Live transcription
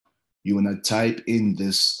you want to type in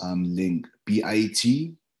this link,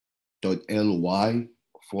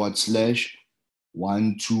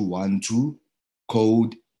 bit.ly/1212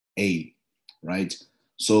 code A, right?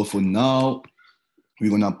 So for now, we're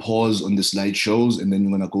going to pause on the slideshows, and then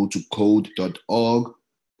you're going to go to code.org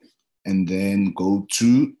and then go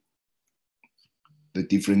to the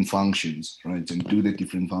different functions, right? And do the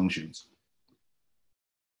different functions.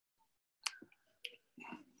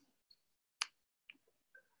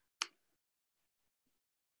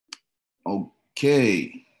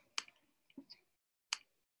 Okay.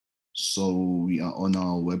 So we are on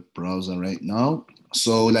our web browser right now.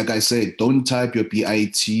 So like I said, don't type your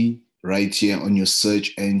BIT right here on your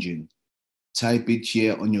search engine. Type it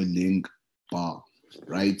here on your link bar,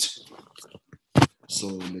 right? So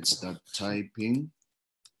let's start typing.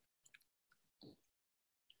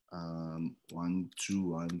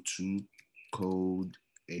 1212 code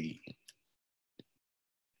A.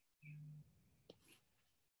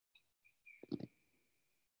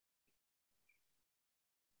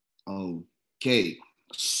 Okay,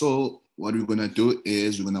 so what we're gonna do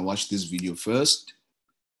is we're gonna watch this video first.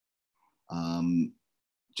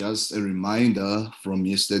 Just a reminder from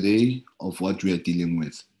yesterday of what we are dealing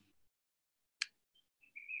with.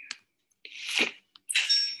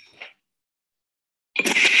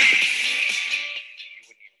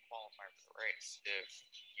 If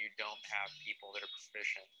you don't have people that are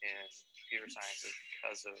proficient in computer sciences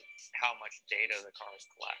because of how much data the cars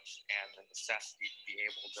collect and the necessity to be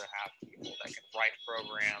able to have people that can write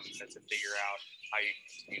programs and to figure out how you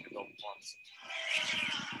continue to build performance.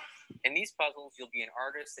 In these puzzles, you'll be an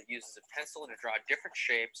artist that uses a pencil to draw different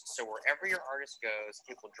shapes, so wherever your artist goes,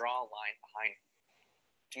 it will draw a line behind it.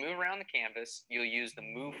 To move around the canvas, you'll use the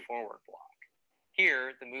move forward block.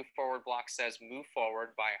 Here, the move forward block says move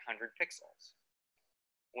forward by 100 pixels.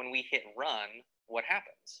 When we hit run, what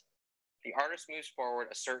happens? The artist moves forward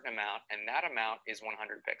a certain amount, and that amount is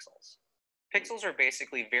 100 pixels. Pixels are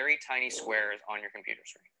basically very tiny squares on your computer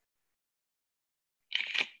screen.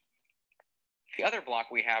 The other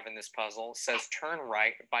block we have in this puzzle says turn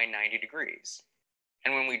right by 90 degrees.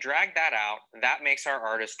 And when we drag that out, that makes our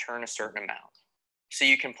artist turn a certain amount. So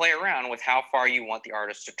you can play around with how far you want the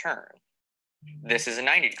artist to turn. This is a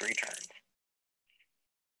 90-degree turn.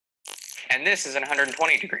 And this is a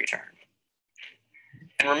 120-degree turn.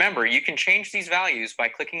 And remember, you can change these values by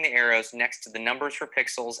clicking the arrows next to the numbers for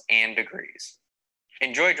pixels and degrees.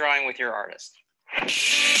 Enjoy drawing with your artist.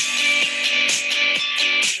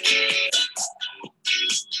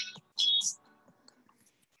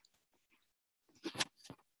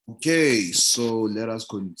 Okay, so let us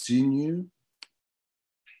continue.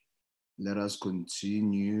 Let us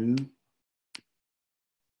continue.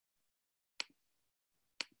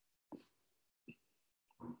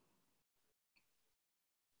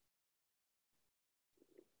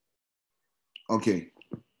 Okay,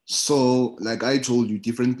 so like I told you,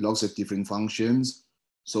 different blocks have different functions.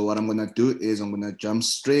 So what I'm gonna do is I'm gonna jump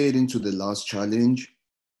straight into the last challenge,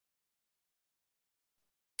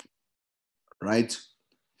 right?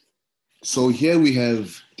 So here we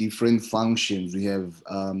have different functions. We have,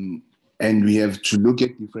 and we have to look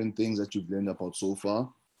at different things that you've learned about so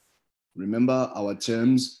far. Remember our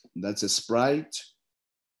terms, that's a sprite,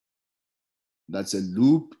 that's a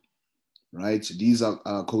loop, right? These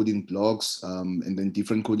are coding blocks, and then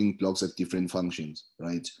different coding blocks have different functions,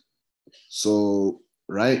 right? So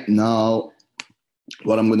right now,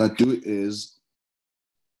 what I'm gonna do is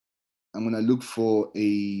I'm gonna look for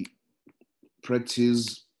a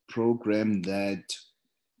practice program that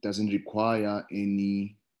doesn't require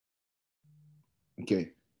any,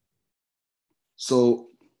 okay. So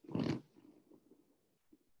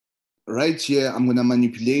right here, I'm gonna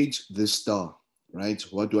manipulate the star, right?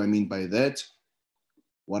 What do I mean by that?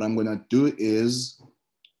 What I'm gonna do is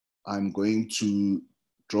I'm going to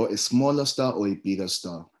draw a smaller star or a bigger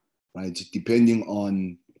star, right? Depending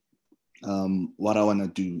on what I wanna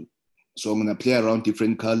do. So I'm gonna play around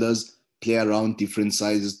different colors, play around different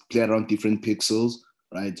sizes, play around different pixels,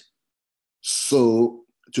 right? So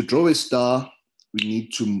to draw a star, we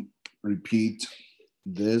need to repeat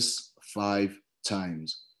this 5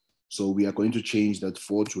 times. So we are going to change that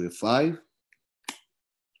 4 to a 5.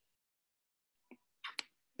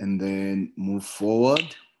 And then move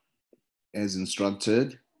forward as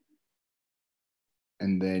instructed.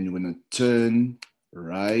 And then you're gonna turn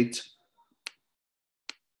right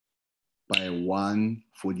by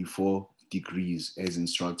 144 degrees as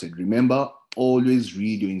instructed. Remember, always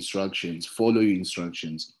read your instructions, follow your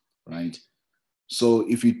instructions, right? So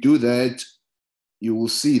if you do that, you will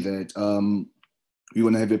see that you're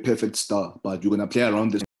gonna have a perfect star, but you're gonna play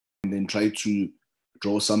around this and then try to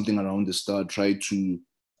draw something around the star, try to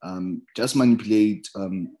just manipulate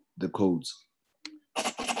the codes.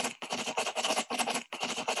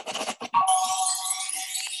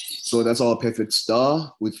 So that's our perfect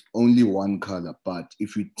star with only one color. But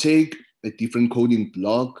if we take a different coding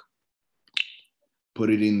block, put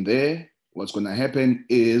it in there, what's going to happen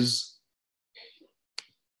is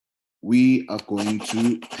we are going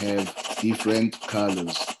to have different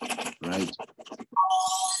colors, right?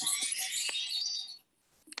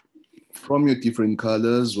 From your different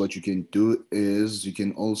colors, what you can do is you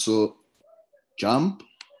can also jump,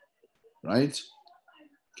 right?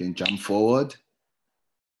 You can jump forward.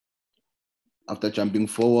 After jumping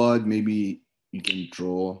forward, maybe you can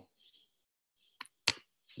draw,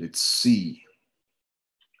 let's see,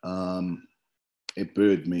 a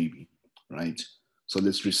bird maybe, right? So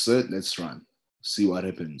let's reset, let's run, see what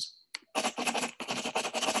happens.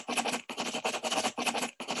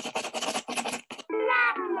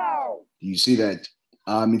 You see that?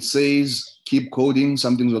 It says keep coding,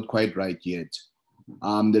 something's not quite right yet.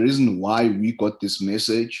 The reason why we got this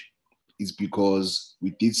message is because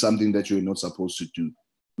we did something that you're not supposed to do.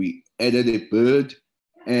 We added a bird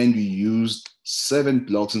and we used 7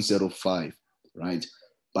 blocks instead of 5, right?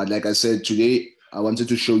 But like I said, today, I wanted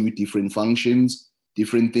to show you different functions,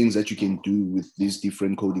 different things that you can do with these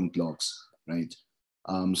different coding blocks, right?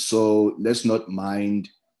 So let's not mind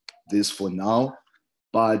this for now.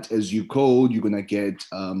 But as you code, you're gonna get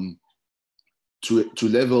to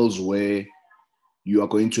levels where you are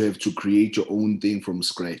going to have to create your own thing from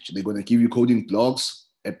scratch. They're gonna give you coding blocks,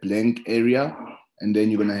 a blank area, and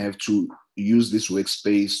then you're gonna have to use this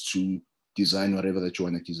workspace to design whatever that you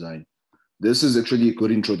wanna design. This is actually a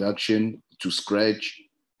good introduction to Scratch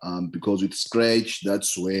because with Scratch,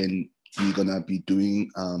 that's when you're gonna be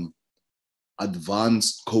doing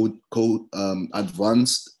advanced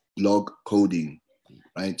advanced block coding,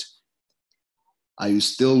 right? Are you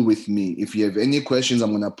still with me? If you have any questions,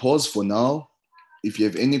 I'm gonna pause for now. If you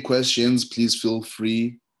have any questions, please feel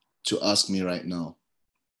free to ask me right now.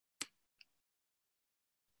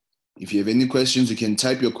 If you have any questions, you can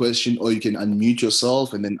type your question or you can unmute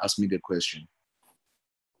yourself and then ask me the question.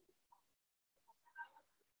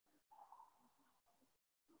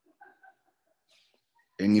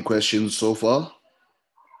 Any questions so far?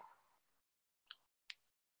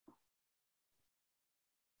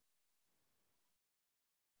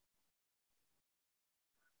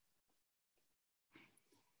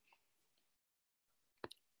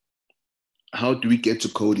 How do we get to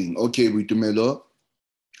coding? Okay, Witumelo.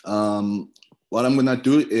 What I'm gonna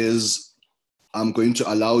do is I'm going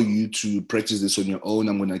to allow you to practice this on your own.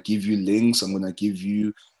 I'm gonna give you links. I'm gonna give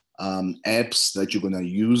you apps that you're gonna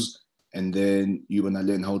use, and then you're gonna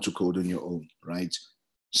learn how to code on your own, right?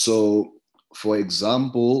 So, for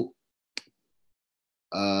example,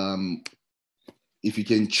 if you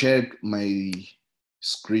can check my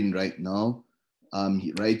screen right now,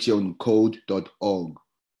 right here on code.org.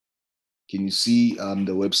 Can you see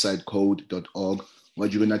the website code.org?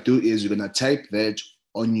 What you're gonna do is you're gonna type that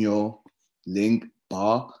on your link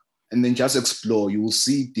bar and then just explore. You will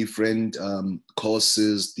see different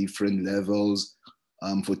courses, different levels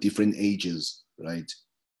for different ages, right?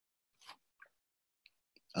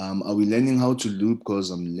 Are we learning how to loop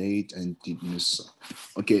because I'm late and did miss?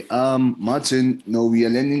 Okay, Martin, no, we are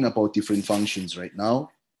learning about different functions right now.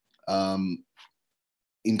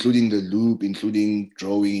 Including the loop, including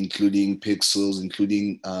drawing, including pixels,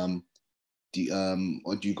 including the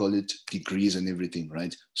what do you call it, degrees and everything,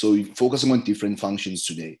 right? So we're focusing on different functions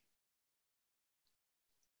today.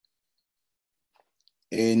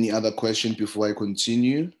 Any other question before I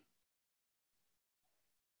continue?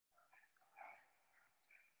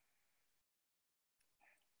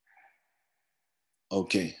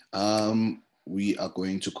 Okay, we are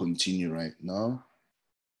going to continue right now.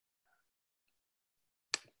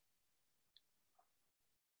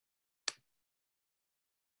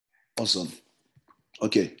 Awesome.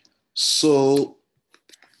 Okay, so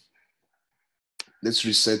let's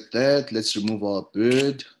reset that. Let's remove our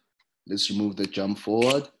bird. Let's remove the jump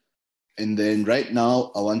forward. And then right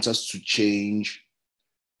now, I want us to change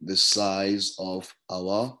the size of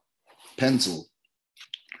our pencil,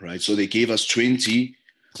 right? So they gave us 20.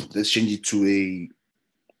 Let's change it to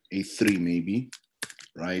a 3 maybe,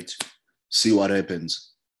 right? See what happens.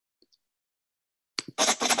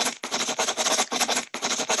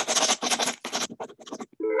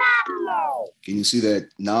 Can you see that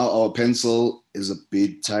now our pencil is a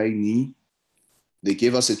bit tiny? They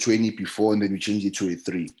gave us a 20 before and then we changed it to a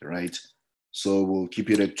 3, right? So we'll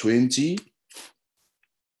keep it at 20.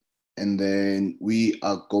 And then we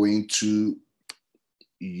are going to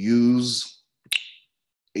use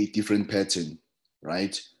a different pattern,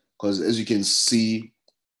 right? Because as you can see,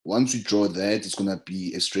 once you draw that, it's gonna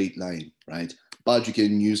be a straight line, right? But you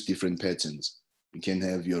can use different patterns. You can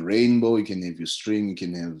have your rainbow, you can have your string, you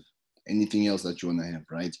can have anything else that you wanna have,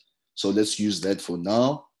 right? So let's use that for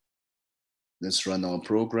now. Let's run our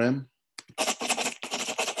program.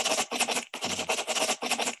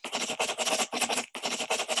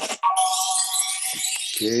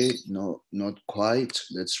 Okay, no, not quite.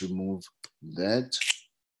 Let's remove that.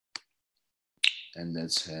 And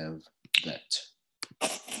let's have that.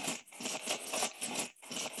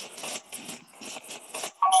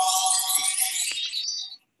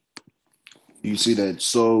 You see that?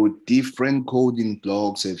 So different coding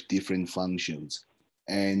blocks have different functions.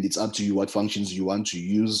 And it's up to you what functions you want to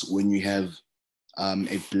use when you have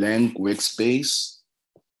a blank workspace.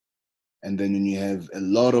 And then when you have a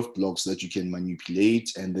lot of blocks that you can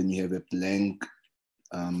manipulate, and then you have a blank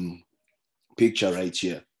picture right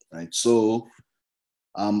here, right? So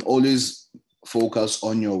always focus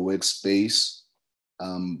on your workspace.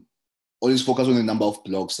 Always focus on the number of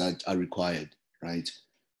blocks that are required, right?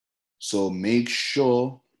 So make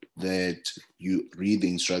sure that you read the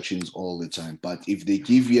instructions all the time. But if they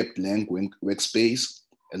give you a blank workspace,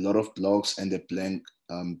 a lot of blocks and a blank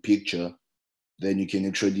picture, then you can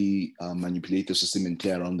actually manipulate the system and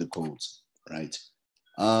play around the codes, right?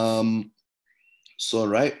 So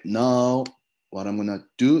right now, what I'm gonna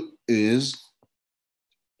do is,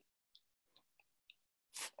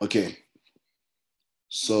 okay,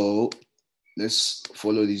 so let's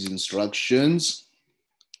follow these instructions.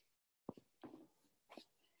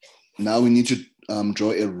 Now we need to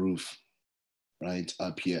draw a roof right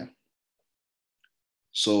up here.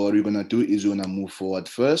 So what we're gonna do is we're gonna move forward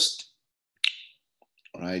first.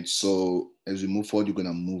 All right, so as we move forward, you're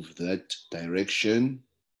gonna move that direction,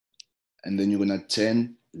 and then you're gonna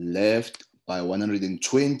turn left by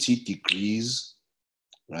 120 degrees,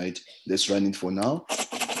 right? Let's run it for now.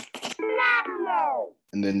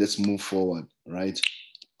 And then let's move forward, right?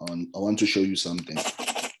 I want to show you something.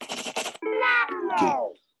 Okay,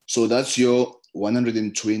 so that's your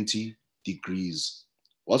 120 degrees.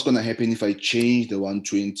 What's gonna happen if I change the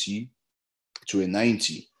 120 to a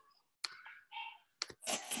 90?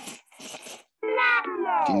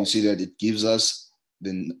 Can you see that it gives us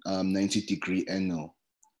the 90-degree angle,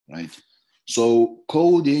 right? So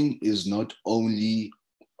coding is not only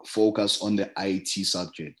focused on the IT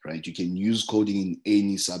subject, right? You can use coding in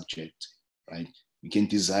any subject, right? You can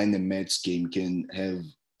design a maths game, you can have,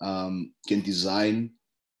 can design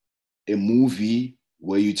a movie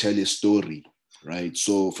where you tell a story, right?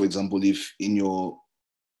 So for example, if in your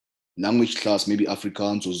language class, maybe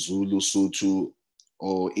Afrikaans or Zulu, Sotho,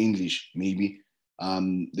 or English, maybe,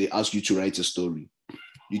 they ask you to write a story.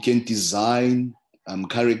 You can design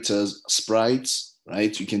characters, sprites,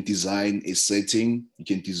 right? You can design a setting. You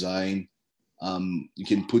can design, you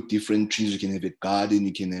can put different trees. You can have a garden.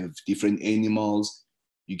 You can have different animals.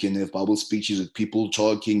 You can have bubble speeches with people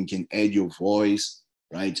talking. You can add your voice,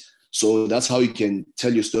 right? So that's how you can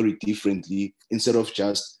tell your story differently instead of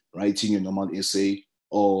just writing a normal essay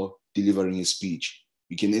or delivering a speech.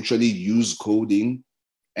 You can actually use coding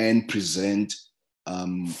and present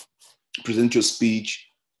your speech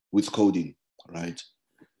with coding, right?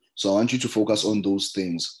 So I want you to focus on those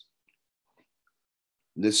things.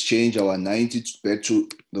 Let's change our 90 back to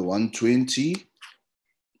the 120,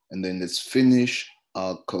 and then let's finish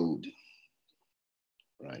our code,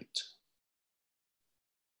 right?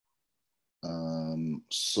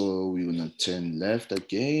 So we're gonna turn left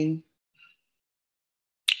again,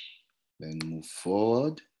 then move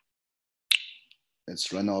forward.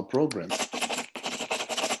 Let's run our program.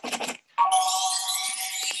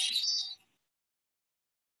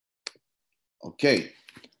 Okay,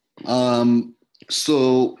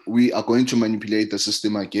 so we are going to manipulate the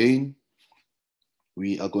system again.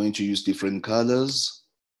 We are going to use different colors.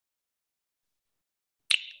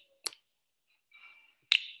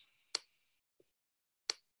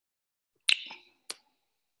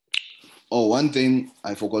 Oh, one thing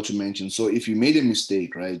I forgot to mention. So if you made a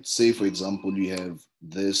mistake, right? Say, for example, you have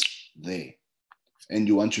this there and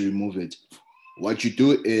you want to remove it. What you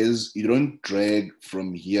do is you don't drag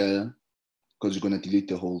from here because you're going to delete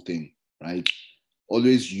the whole thing, right?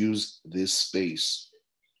 Always use this space.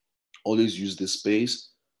 Always use this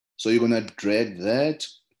space. So you're going to drag that,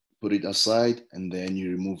 put it aside, and then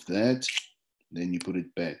you remove that, then you put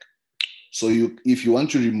it back. So if you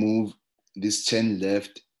want to remove this 10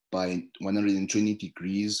 left by 120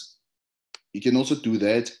 degrees, you can also do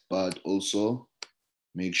that, but also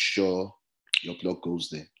make sure your block goes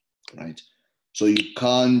there, right? So you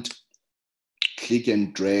can't click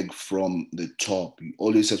and drag from the top. You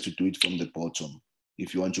always have to do it from the bottom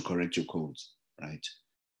if you want to correct your codes, right?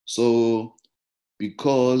 So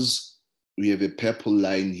because we have a purple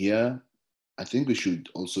line here, I think we should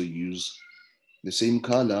also use the same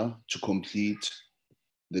color to complete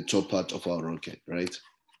the top part of our rocket, right?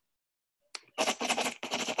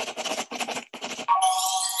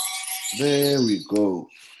 There we go.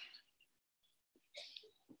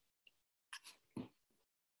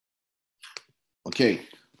 Okay,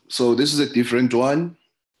 so this is a different one.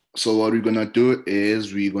 So what we're gonna do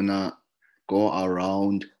is we're gonna go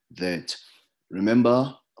around that.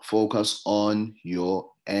 Remember, focus on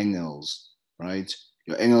your angles, right?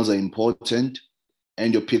 Your angles are important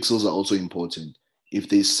and your pixels are also important. If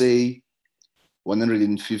they say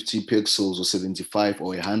 150 pixels or 75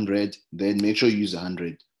 or 100, then make sure you use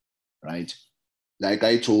 100, right? Like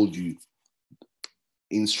I told you,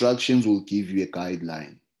 instructions will give you a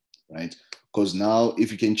guideline, right? Because now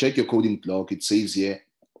if you can check your coding block, it says here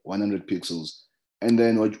 100 pixels. And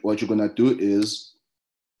then what you're gonna do is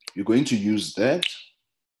you're going to use that.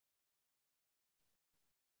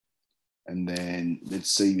 And then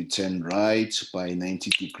let's say you turn right by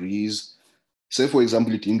 90 degrees. Say for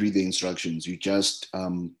example, you didn't read the instructions. You just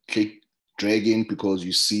click dragging because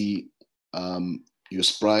you see your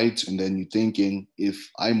sprite and then you're thinking,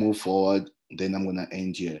 if I move forward, then I'm gonna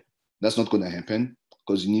end here. That's not gonna happen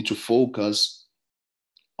because you need to focus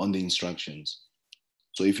on the instructions.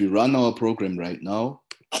 So if you run our program right now,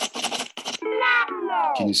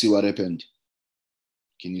 can you see what happened?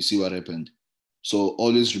 Can you see what happened? So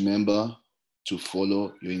always remember to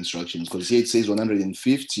follow your instructions because here it says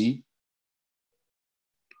 150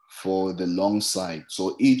 for the long side.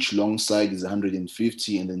 So each long side is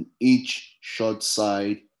 150 and then each short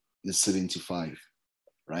side is 75,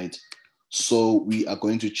 right? So we are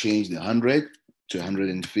going to change the 100 to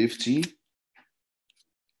 150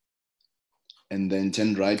 and then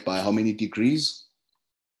turn right by how many degrees?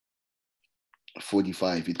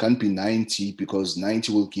 45. It can't be 90 because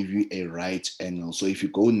 90 will give you a right angle. So if you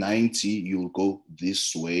go 90, you will go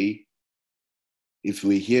this way. If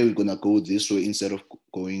we're here, we're gonna go this way instead of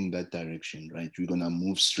going that direction, right? We're gonna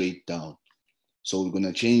move straight down. So we're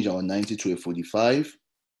gonna change our 90 to a 45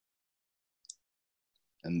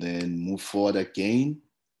 and then move forward again.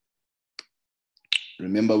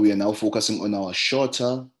 Remember, we are now focusing on our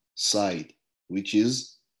shorter side, which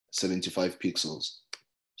is 75 pixels.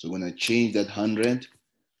 So we're gonna change that 100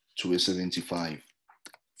 to a 75.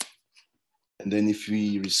 And then if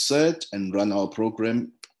we reset and run our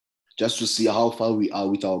program, just to see how far we are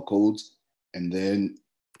with our codes, and then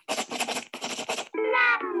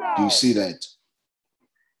do you see that?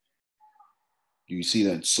 Do you see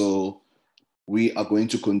that? So we are going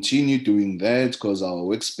to continue doing that because our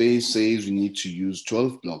workspace says we need to use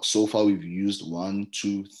 12 blocks. So far we've used 1,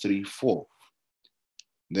 2, 3, 4.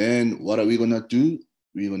 Then what are we gonna do?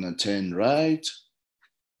 We're gonna turn right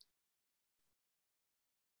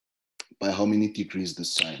by how many degrees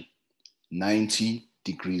this time? 90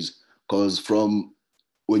 degrees. Because from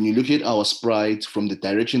when you look at our sprite from the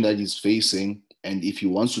direction that he's facing, and if he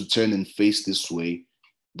wants to turn and face this way,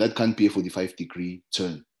 that can't be a 45-degree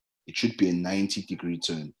turn. It should be a 90-degree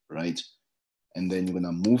turn, right? And then you're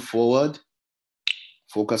gonna move forward,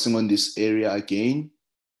 focusing on this area again,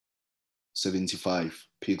 75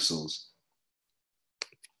 pixels.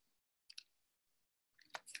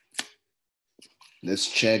 Let's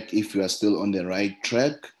check if you are still on the right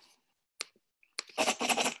track.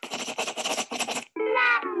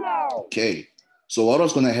 Okay, so what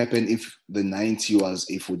was gonna happen if the 90 was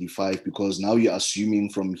a 45? Because now you're assuming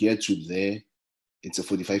from here to there, it's a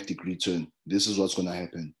 45-degree turn. This is what's gonna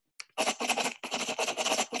happen.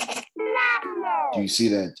 Do you see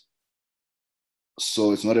that?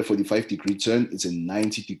 So it's not a 45-degree turn, it's a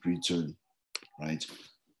 90-degree turn, right?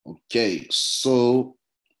 Okay, so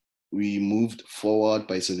we moved forward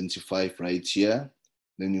by 75 right here.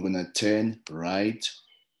 Then you're gonna turn right,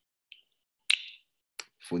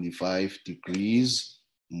 45 degrees,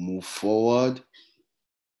 move forward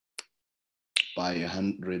by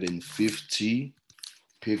 150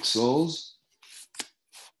 pixels.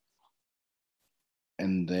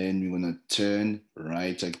 And then we're gonna turn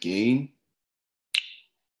right again,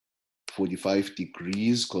 45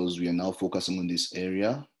 degrees, because we are now focusing on this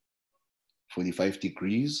area, 45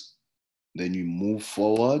 degrees. Then you move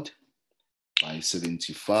forward by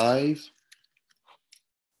 75.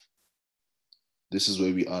 This is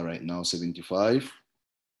where we are right now, 75.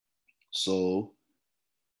 So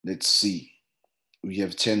let's see. We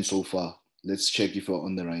have 10 so far. Let's check if we're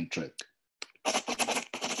on the right track.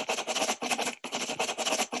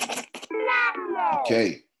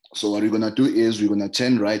 Okay, So what we're gonna do is we're gonna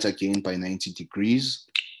turn right again by 90 degrees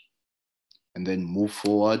and then move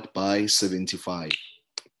forward by 75,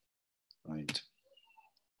 right?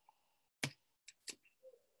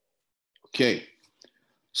 Okay,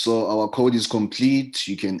 so our code is complete.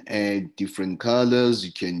 You can add different colors,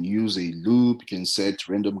 you can use a loop, you can set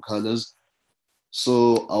random colors.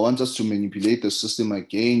 So I want us to manipulate the system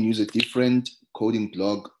again, use a different coding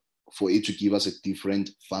block for it to give us a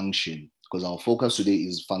different function, because our focus today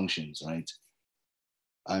is functions, right?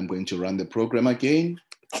 I'm going to run the program again.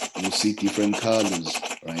 You'll see different colors,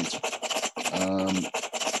 right?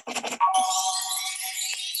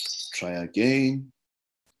 Try again,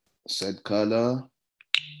 set color,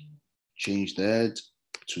 change that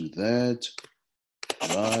to that,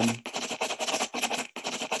 run.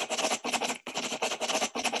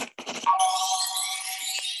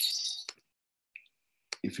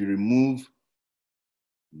 If you remove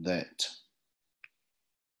that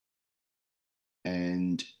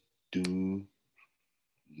and do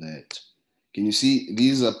that, can you see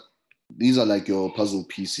these are like your puzzle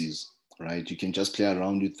pieces, right? You can just play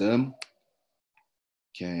around with them.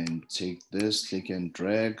 Can take this, click and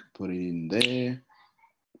drag, put it in there.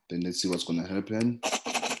 Then let's see what's gonna happen.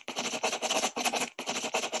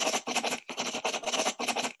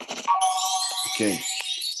 Okay.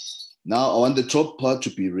 Now I want the top part to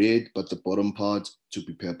be red, but the bottom part to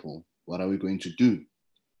be purple. What are we going to do?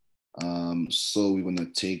 So we're gonna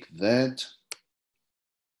take that,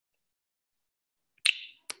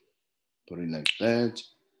 put it like that,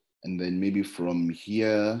 and then maybe from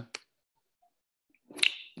here,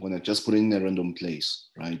 I'm gonna just put it in a random place,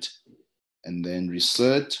 right? And then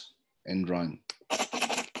reset and run.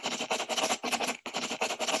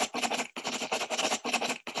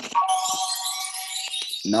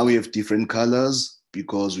 Now we have different colors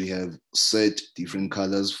because we have set different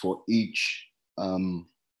colors for each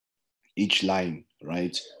line,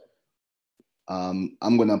 right? I'm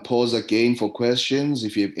gonna pause again for questions.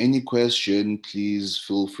 If you have any question, please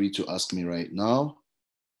feel free to ask me right now.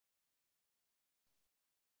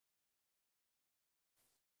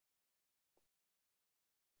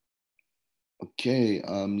 Okay,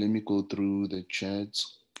 let me go through the chat.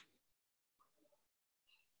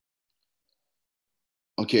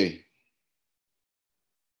 Okay.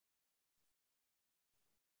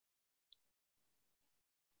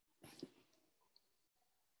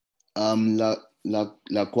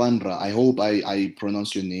 Laquandra, I hope I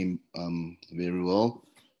pronounced your name very well.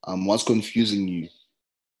 What's confusing you?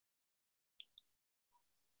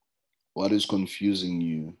 What is confusing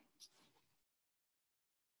you?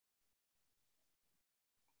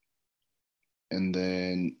 And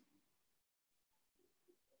then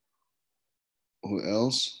who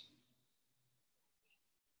else?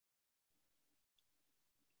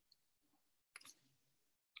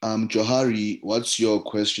 Johari, what's your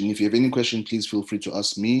question? If you have any question, please feel free to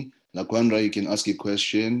ask me. Laquandra, you can ask a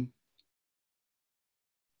question.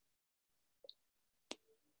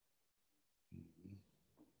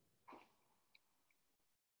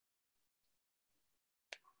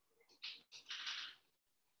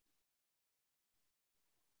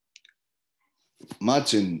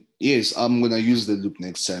 Martin, yes, I'm gonna use the loop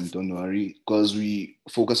next time, don't worry, because we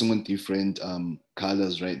focusing on different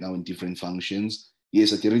colors right now in different functions.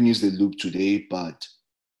 Yes, I didn't use the loop today, but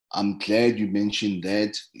I'm glad you mentioned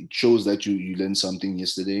that. It shows that you learned something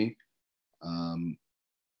yesterday.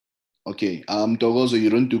 Okay, Togozo, you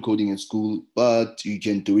don't do coding at school, but you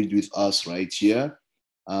can do it with us right here.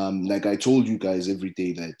 Like I told you guys every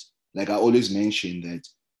day that, like I always mention that,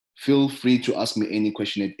 feel free to ask me any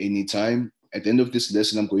question at any time. At the end of this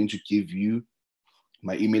lesson, I'm going to give you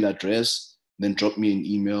my email address, then drop me an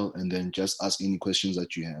email, and then just ask any questions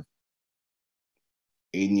that you have.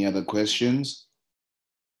 Any other questions?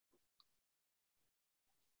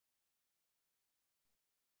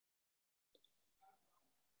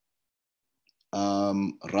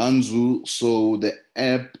 Ranzu, so the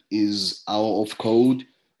app is Hour of Code.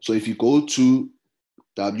 So if you go to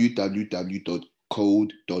www.code.org,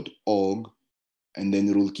 and then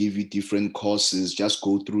it will give you different courses, just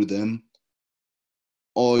go through them.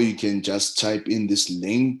 Or you can just type in this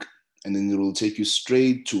link and then it will take you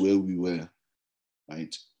straight to where we were,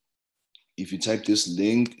 right? If you type this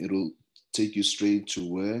link, it will take you straight to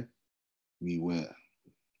where we were.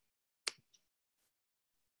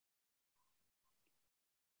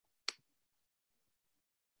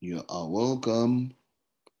 You are welcome.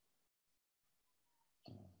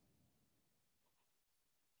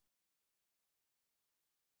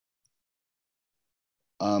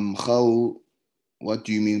 How, what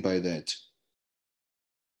do you mean by that?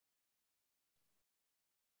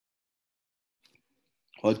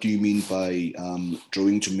 What do you mean by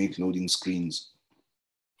drawing to make loading screens?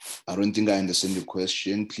 I don't think I understand your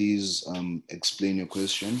question. Please explain your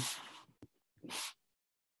question.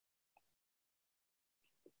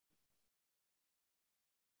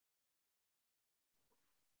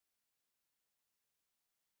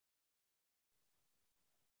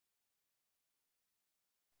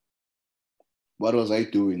 What was I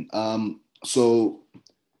doing? So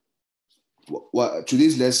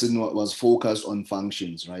today's lesson was focused on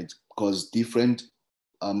functions, right? Because different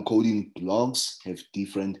coding blocks have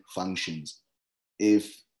different functions.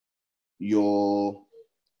 If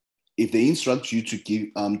they instruct you to give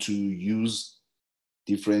to use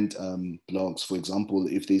different blocks, for example,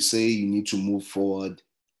 if they say you need to move forward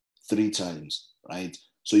 3 times, right?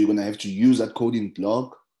 So you're gonna have to use that coding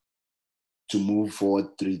block to move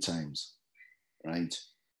forward 3 times, right?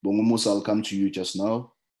 Bongumusa, I'll come to you just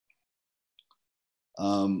now.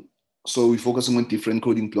 So we're focusing on different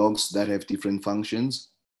coding blocks that have different functions.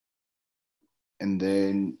 And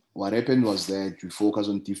then what happened was that we focus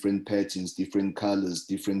on different patterns, different colors,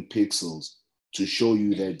 different pixels to show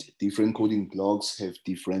you that different coding blocks have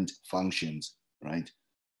different functions, right?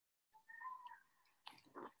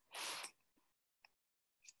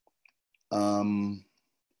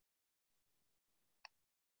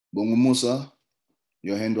 Bongumusa,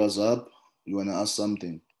 your hand was up. You want to ask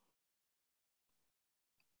something?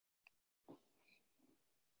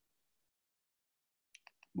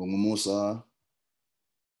 Bongumusa.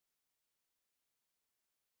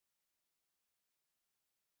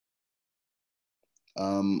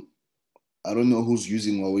 I don't know who's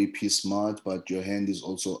using Huawei P Smart, but your hand is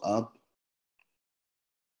also up.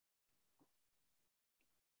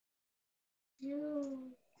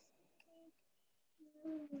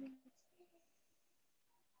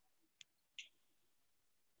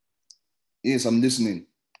 Yes, I'm listening.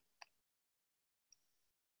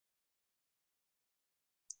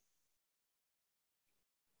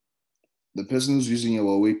 The person who's using your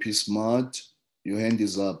Huawei P Smart, your hand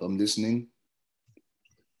is up. I'm listening.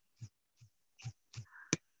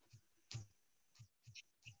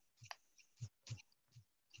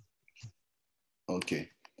 Okay.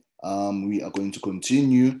 We are going to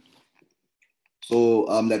continue. So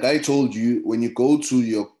like I told you, when you go to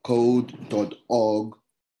your code.org,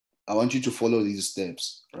 I want you to follow these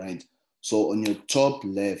steps, right? So on your top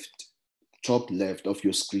left of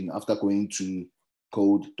your screen, after going to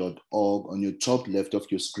code.org, on your top left of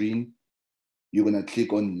your screen, you're gonna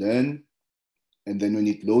click on learn. And then when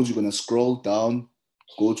it loads, you're gonna scroll down,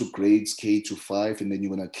 go to grades K to 5, and then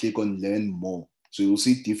you're gonna click on learn more. So you'll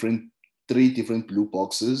see three different blue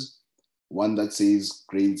boxes. One that says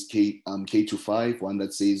grades K to 5, one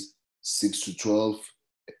that says 6 to 12,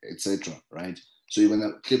 etc. Right? So you're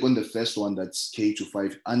gonna click on the first one that's K to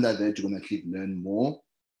 5. Under that, you're gonna click learn more.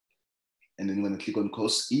 And then you're gonna click on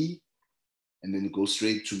course E, and then you go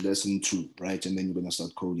straight to lesson 2, right? And then you're gonna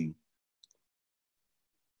start coding.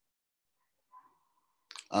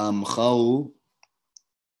 How?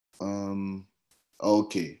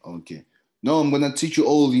 Okay. No, I'm gonna teach you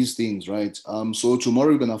all these things, right? So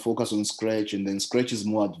tomorrow we're gonna focus on Scratch, and then Scratch is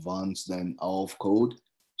more advanced than our code.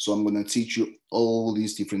 So I'm gonna teach you all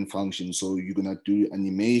these different functions. So you're gonna do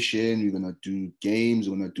animation, you're gonna do games,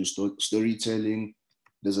 you're gonna do storytelling.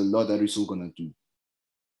 There's a lot that we're still gonna do,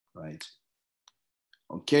 right?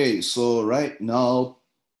 Okay, so right now,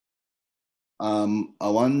 I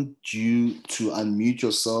want you to unmute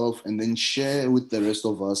yourself and then share with the rest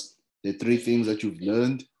of us the 3 things that you've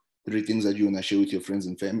learned, 3 things that you want to share with your friends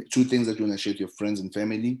and family, 2 things that you want to share with your friends and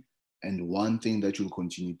family, and 1 thing that you'll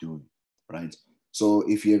continue doing, right? So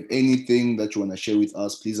if you have anything that you want to share with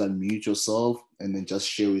us, please unmute yourself and then just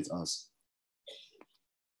share with us.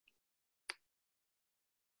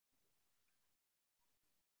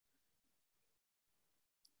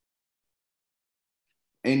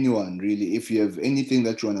 Anyone, really, if you have anything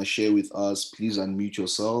that you want to share with us, please unmute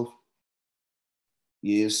yourself.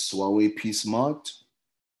 Yes, Huawei P Smart.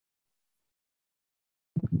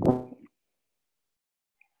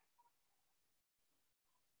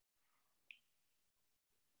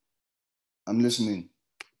 I'm listening.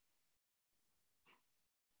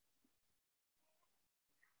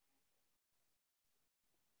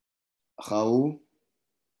 How?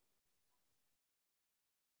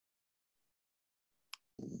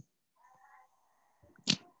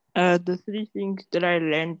 The 3 things that I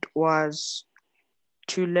learned was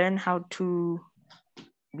to learn how to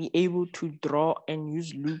be able to draw and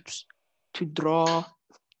use loops to draw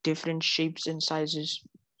different shapes and sizes.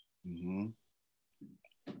 Mm-hmm.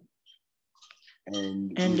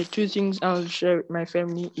 And the 2 things I'll share with my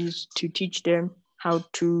family is to teach them how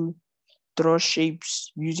to draw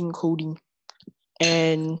shapes using coding,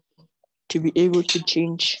 and to be able to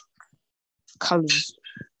change colors.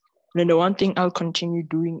 And then the one thing I'll continue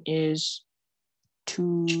doing is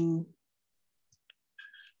to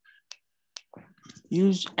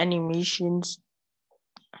use animations.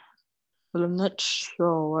 Well, I'm not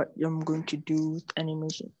sure what I'm going to do with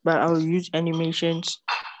animation, but I'll use animations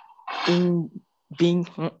in being.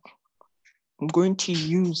 I'm going to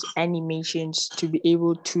use animations to be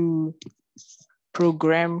able to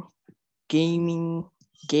program game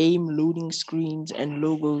loading screens and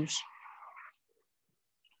logos.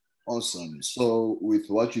 Awesome. So with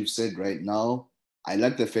what you've said right now, I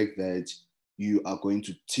like the fact that you are going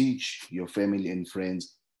to teach your family and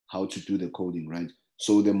friends how to do the coding, right?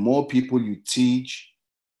 So the more people you teach,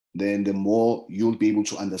 then the more you'll be able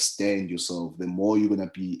to understand yourself, the more you're going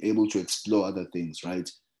to be able to explore other things, right?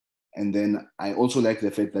 And then I also like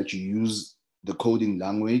the fact that you use the coding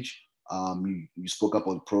language. You spoke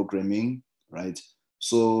about programming, right?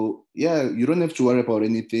 So yeah, you don't have to worry about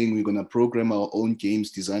anything. We're gonna program our own games,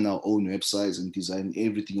 design our own websites, and design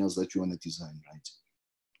everything else that you want to design, right?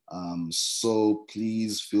 So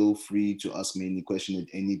please feel free to ask me any question at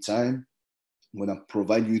any time. I'm gonna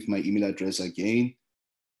provide you with my email address again.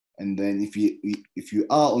 And then if you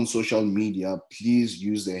are on social media, please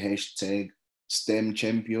use the hashtag STEM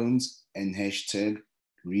Champions and hashtag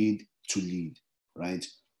Read to Lead, right?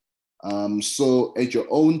 So at your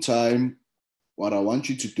own time, what I want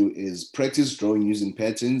you to do is practice drawing using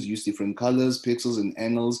patterns, use different colors, pixels, and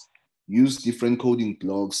angles, use different coding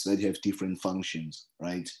blocks that have different functions,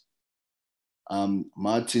 right?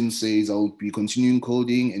 Martin says, I'll be continuing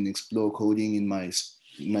coding and explore coding in my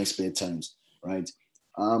spare times, right?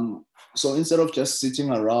 So instead of just sitting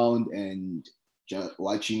around and just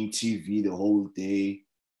watching TV the whole day,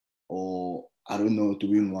 or I don't know,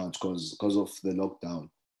 doing what, because of the lockdown,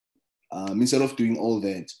 instead of doing all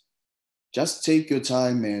that, just take your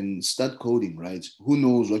time and start coding, right? Who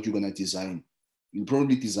knows what you're gonna design? You'll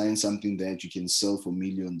probably design something that you can sell for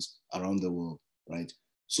millions around the world, right?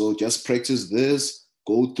 So just practice this,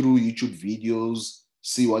 go through YouTube videos,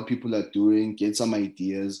 see what people are doing, get some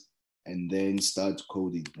ideas, and then start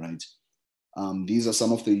coding, right? These are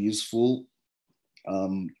some of the useful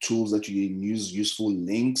tools that you can use, useful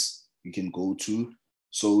links you can go to.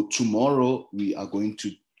 So tomorrow we are going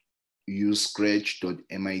to use scratch.mit.edu.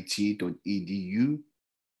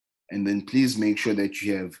 And then please make sure that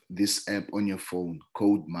you have this app on your phone,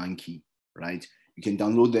 Code Monkey, right? You can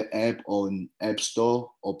download the app on App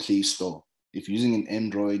Store or Play Store. If you're using an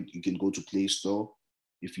Android, you can go to Play Store.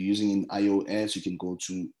 If you're using an iOS, you can go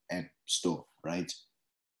to App Store, right?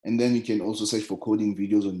 And then you can also search for coding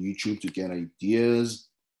videos on YouTube to get ideas.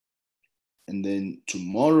 And then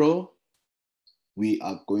tomorrow, we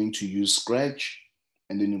are going to use Scratch,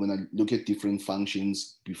 and then you're going to look at different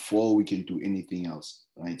functions before we can do anything else,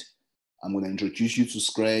 right? I'm going to introduce you to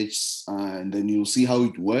Scratch, and then you'll see how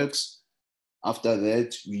it works. After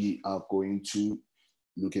that, we are going to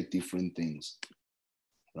look at different things,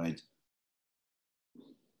 right?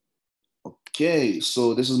 Okay,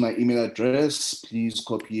 so this is my email address. Please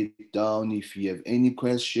copy it down if you have any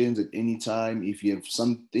questions at any time. If you have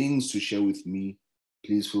some things to share with me,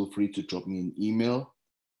 please feel free to drop me an email.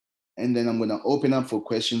 And then I'm going to open up for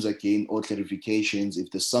questions again or clarifications.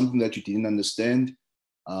 If there's something that you didn't understand,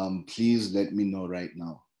 please let me know right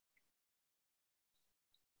now.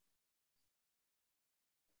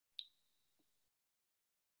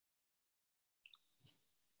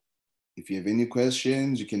 If you have any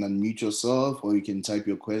questions, you can unmute yourself or you can type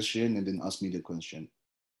your question and then ask me the question.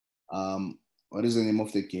 What is the name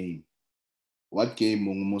of the game? What game,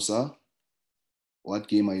 Musa? What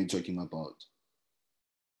game are you talking about?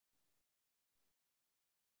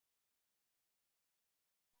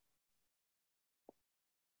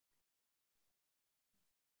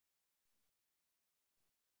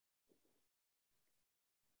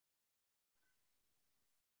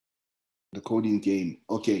 The coding game.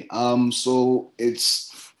 Okay. So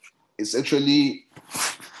it's actually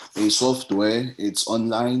a software. It's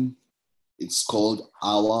online. It's called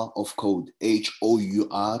Hour of Code.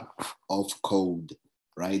 HOUR of Code.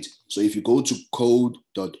 Right. So if you go to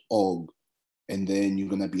code.org, and then you're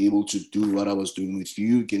gonna be able to do what I was doing with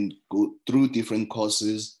you. You can go through different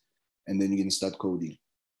courses, and then you can start coding.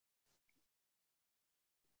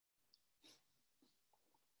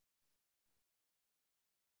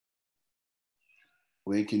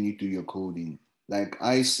 Where can you do your coding? Like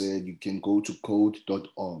I said, you can go to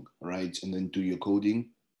code.org, right? And then do your coding.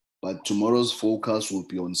 But tomorrow's focus will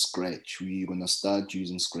be on Scratch. We're gonna start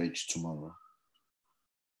using Scratch tomorrow.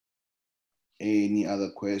 Any other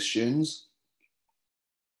questions?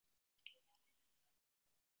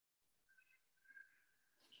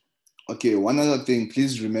 Okay, one other thing,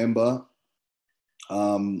 please remember,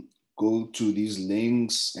 go to these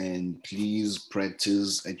links and please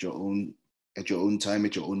practice at your own time,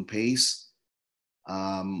 at your own pace.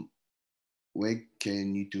 Where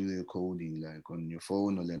can you do the coding, like on your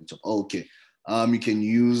phone or laptop? Oh, okay. You can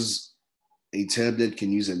use a tablet,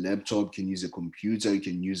 can use a laptop, can use a computer, you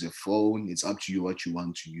can use a phone. It's up to you what you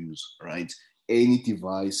want to use, right? Any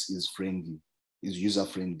device is friendly, is user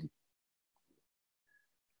friendly.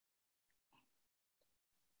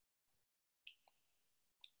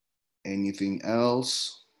 Anything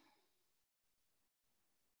else?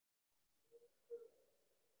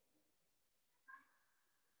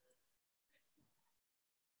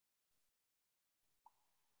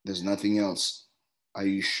 There's nothing else. Are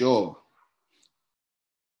you sure?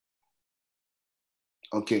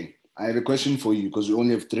 Okay, I have a question for you because we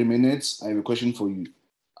only have 3 minutes. I have a question for you.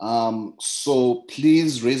 So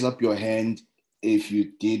please raise up your hand if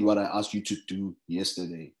you did what I asked you to do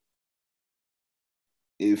yesterday.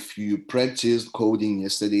 If you practiced coding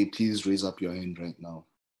yesterday, please raise up your hand right now.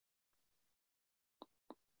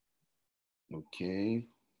 Okay,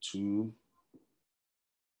 2.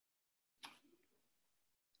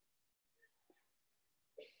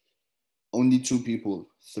 Only 2 people.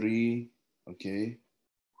 3, okay.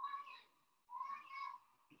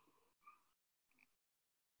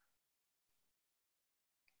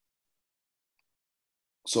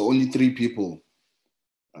 So only 3 people,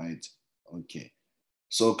 right? Okay.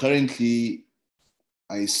 So currently,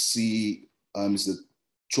 I see it's the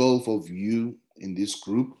 12 of you in this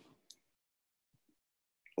group.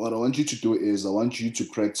 What I want you to do is I want you to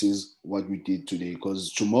practice what we did today,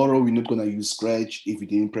 because tomorrow we're not going to use Scratch if we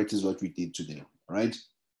didn't practice what we did today, right?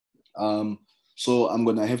 So I'm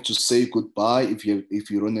going to have to say goodbye if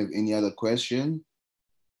you don't have any other question.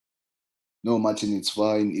 No, Martin, it's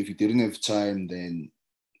fine. If you didn't have time, then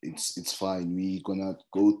it's fine. We're going to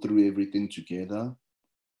go through everything together.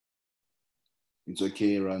 It's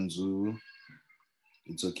okay, Ranzu.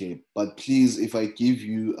 It's okay. But please, if I give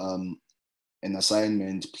you an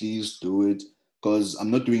assignment, please do it, because I'm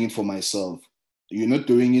not doing it for myself. You're not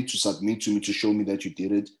doing it to submit to me to show me that you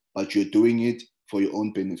did it, but you're doing it for your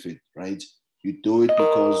own benefit, right? You do it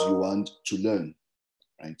because you want to learn,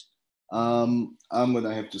 right? I'm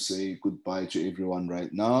gonna have to say goodbye to everyone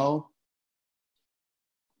right now.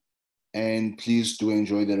 And please do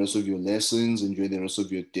enjoy the rest of your lessons, enjoy the rest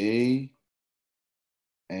of your day,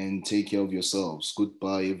 and take care of yourselves.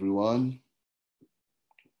 Goodbye, everyone.